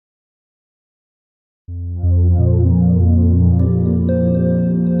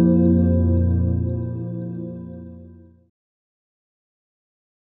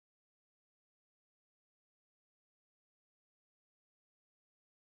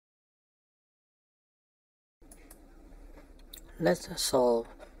Let's solve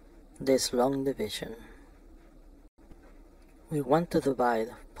this long division. We want to divide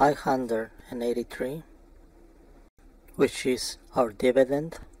 583, which is our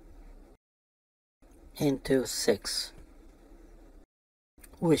dividend, into 6,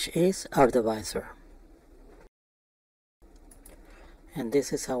 which is our divisor. And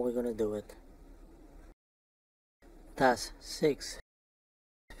this is how we're going to do it. Does 6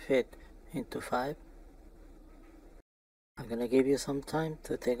 fit into 5? I'm going to give you some time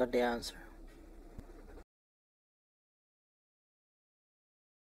to think of the answer.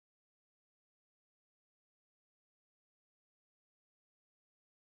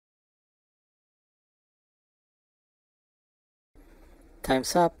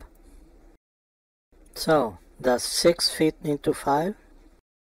 Time's up. So, does 6 fit into 5?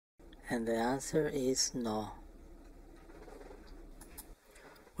 And the answer is no.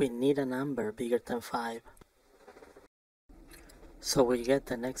 We need a number bigger than 5. So we get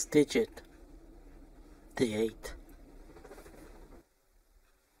the next digit, the 8.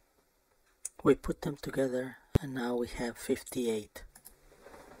 We put them together and now we have 58.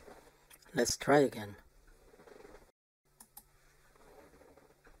 Let's try again.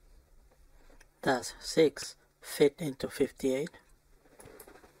 Does 6 fit into 58?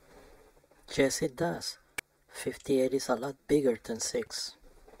 Yes, it does. 58 is a lot bigger than 6.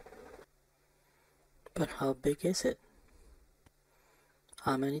 But how big is it?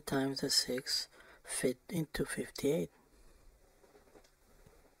 How many times does 6 fit into 58?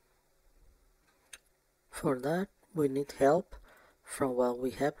 For that, we need help from what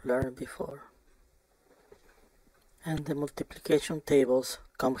we have learned before. And the multiplication tables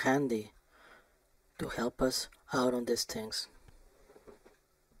come handy to help us out on these things.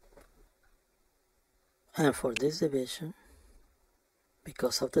 And for this division,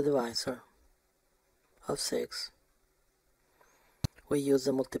 because of the divisor of 6, we use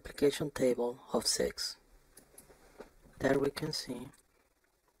the multiplication table of 6. There we can see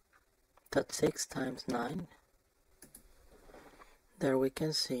that 6 times 9. There we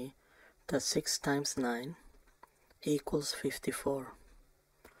can see that 6 times 9 equals 54.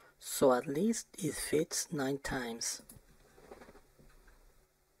 So at least it fits 9 times.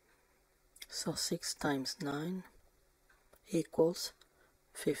 So 6 times 9 equals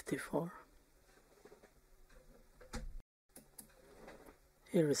 54.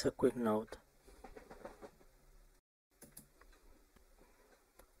 Here is a quick note.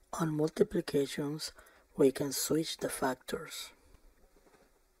 On multiplications, we can switch the factors.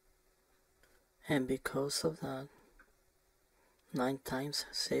 And because of that, 9 times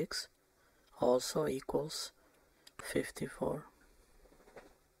 6 also equals 54.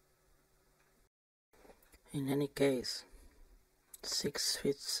 In any case, 6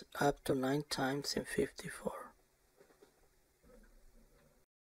 fits up to 9 times in 54.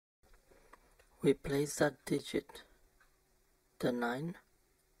 We place that digit, the 9,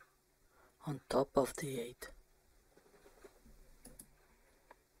 on top of the 8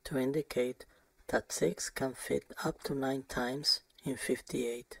 to indicate that 6 can fit up to 9 times in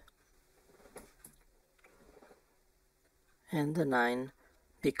 58. And the 9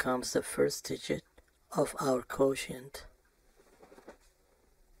 becomes the first digit of our quotient.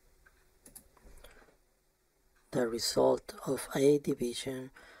 The result of a division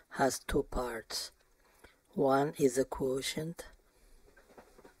has two parts. One is the quotient,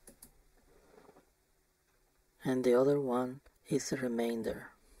 and the other one is the remainder.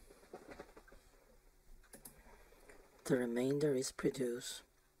 The remainder is produced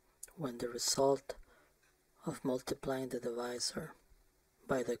when the result of multiplying the divisor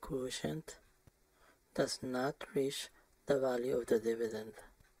by the quotient does not reach the value of the dividend.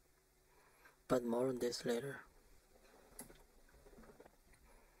 But more on this later.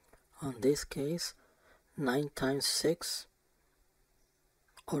 On this case, 9 times 6,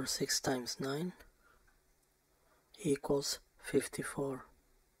 or 6 times 9, equals 54,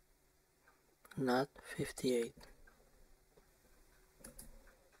 not 58.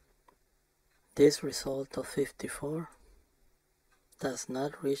 This result of 54 does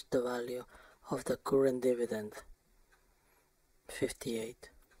not reach the value of the current dividend,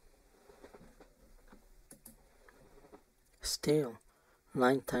 58. Still,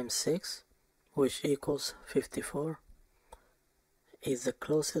 9 times 6, which equals 54, is the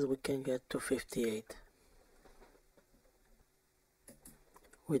closest we can get to 58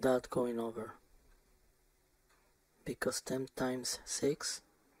 without going over, because 10 times 6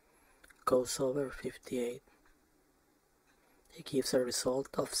 goes over 58. It gives a result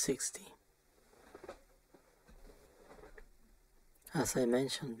of 60. As I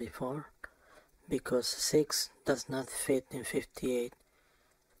mentioned before, because 6 does not fit in 58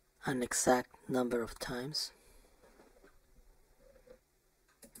 an exact number of times,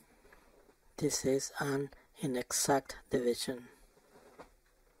 this is an inexact division.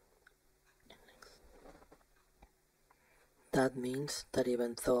 That means that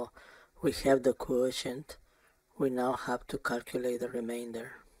even though we have the quotient, we now have to calculate the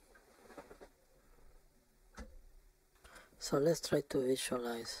remainder. So let's try to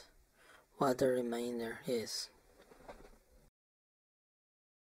visualize what the remainder is.